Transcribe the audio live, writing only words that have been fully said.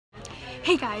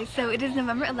Hey guys, so it is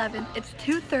November 11th, it's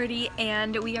 2:30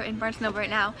 and we are in Barnes & Noble right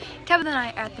now. Tabitha and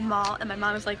I are at the mall and my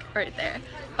mom is like right there.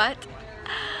 But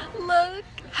look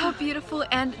how beautiful,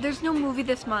 and there's no movie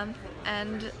this month,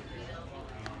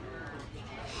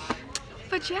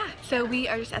 but yeah, so we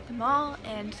are just at the mall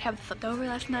and Tabitha flipped over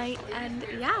last night and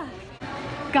yeah.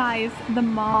 Guys, the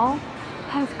mall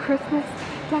has Christmas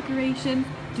decorations.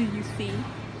 Do you see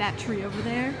that tree over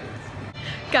there?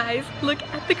 Guys, look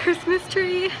at the Christmas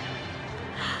tree.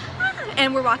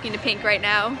 And we're walking to Pink right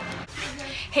now.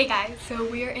 Hey guys, so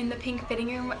we are in the Pink fitting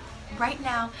room right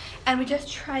now and we just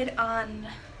tried on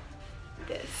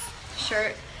this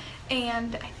shirt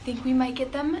and I think we might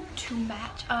get them to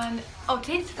match on, oh,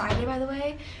 today's Friday by the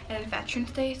way, and it's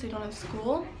Veterans Day, so we don't have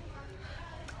school.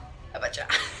 I betcha.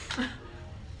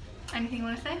 Anything you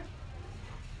want to say?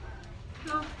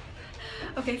 No?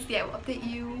 Okay, so yeah, we'll update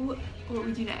you what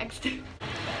we do next.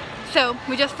 So,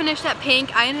 we just finished at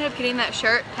Pink. I ended up getting that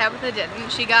shirt. Tabitha didn't.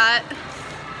 She got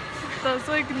those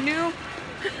like new,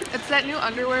 it's that new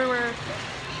underwear where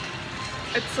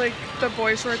it's like the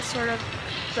boy shorts, sort of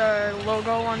the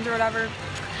logo ones or whatever.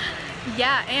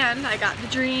 Yeah, and I got the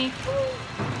drink.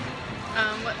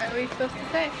 What are we supposed to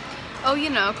say? Oh, you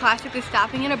know, classically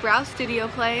stopping at a brow studio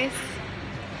place.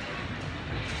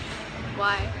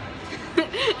 Why?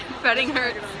 Betting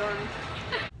hurts.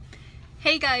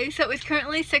 Hey guys, so it's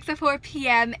currently 6:04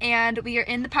 p.m. and we are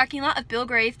in the parking lot of Bill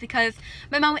Gray's because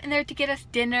my mom went in there to get us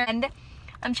dinner. And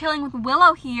I'm chilling with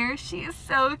Willow here. She is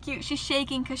so cute. She's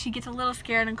shaking because she gets a little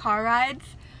scared in car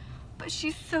rides. But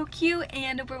she's so cute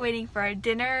and we're waiting for our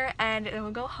dinner and then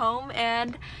we'll go home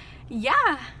and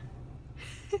yeah.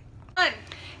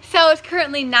 So it's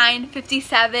currently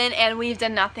 9:57 and we've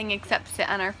done nothing except sit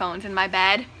on our phones in my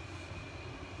bed.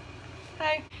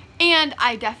 Hi. And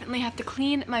I definitely have to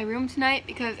clean my room tonight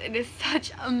because it is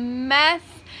such a mess.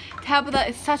 Tabitha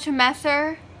is such a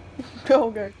messer.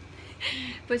 Okay.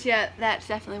 But yeah, that's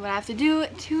definitely what I have to do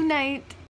tonight.